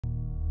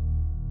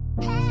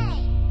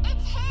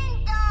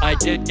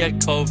did get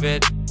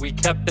COVID. We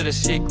kept it a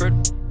secret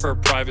for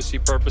privacy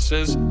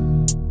purposes.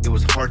 It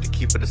was hard to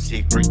keep it a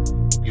secret.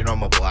 You know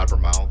I'm a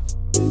blabbermouth.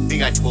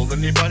 Think I told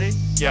anybody?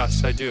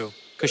 Yes, I do.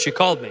 Because she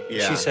called me.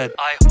 Yeah. She said,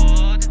 I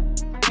heard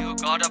you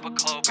got up a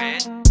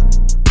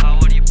COVID. How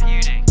are you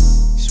feeling?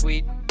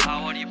 Sweet.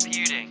 How are you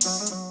feeling?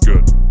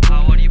 Good.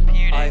 How are you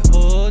feeling? I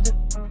heard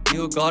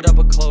you got up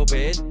a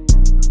COVID.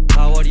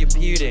 How are you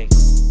feeling?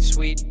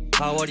 Sweet.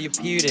 How are you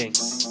feeling?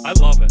 I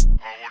love it.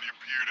 How are you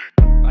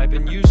feeling? I've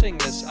been using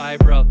this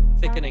eyebrow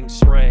thickening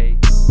spray.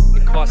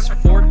 It costs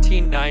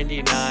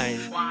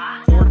 $14.99.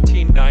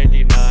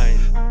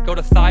 $14.99. Go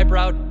to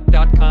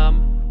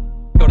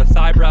thighbrow.com. Go to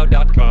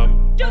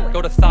thighbrow.com.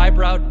 Go to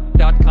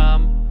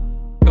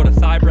thighbrow.com. Go to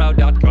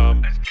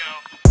thighbrow.com. Let's go.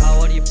 How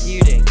are you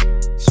feeling?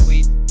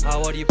 Sweet.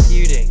 How are you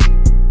feeling?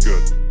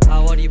 Good.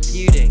 How are you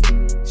feeling?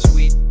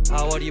 Sweet.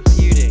 How are you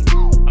feeling?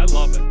 I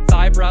love it.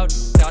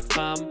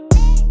 Thighbrow.com.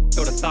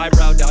 Go to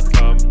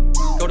thighbrow.com.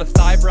 Go to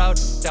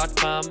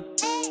thighbrow.com.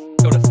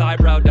 Go to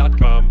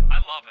thighbrow.com. I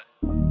love it.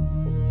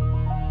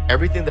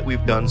 Everything that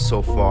we've done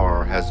so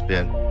far has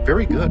been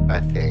very good, I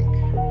think.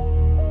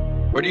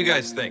 What do you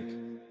guys think?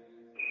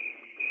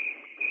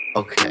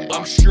 Okay.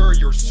 I'm sure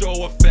you're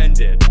so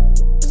offended.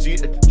 See,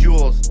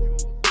 Jules,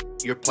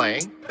 you're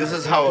playing. This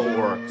is how it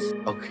works.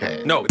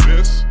 Okay. No,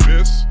 This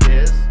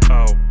Is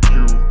how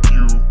you work.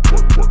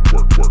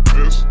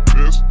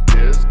 This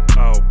is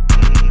how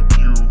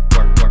you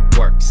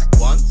works.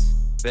 once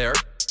There,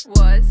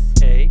 Was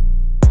A.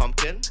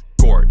 pumpkin.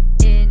 gourd.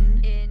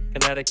 in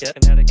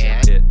Connecticut. And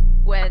It.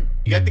 when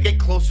you have to get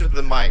closer to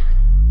the mic.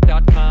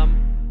 .com.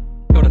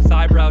 Go to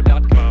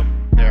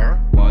thighbrow.com.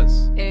 There,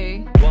 Was.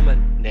 a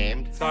Woman.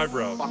 named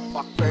Thighbrows.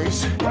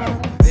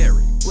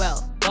 Very.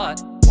 well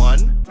But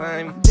one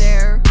time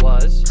there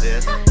was.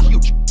 this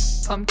Huge.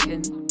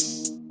 pumpkin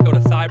Go to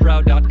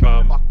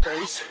thighbrow.com.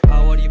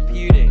 How are you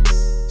feeling?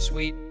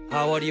 Sweet.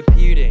 How are you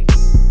feeling?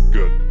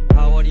 Good.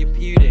 How are you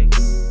feeling?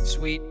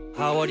 Sweet.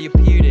 How are you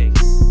feeling?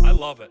 I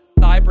love it.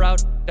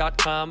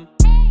 Thighbrow.com.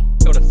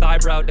 Go to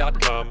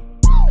thighbrow.com.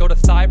 Go to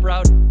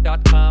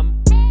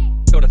thighbrow.com.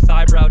 Go to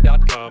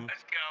thighbrow.com.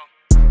 Let's go.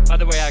 By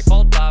the way, I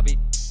called Bobby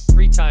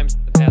 3 times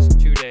the past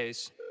 2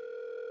 days.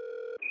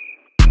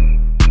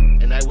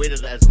 and I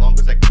waited as long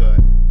as I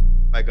could.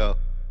 I go,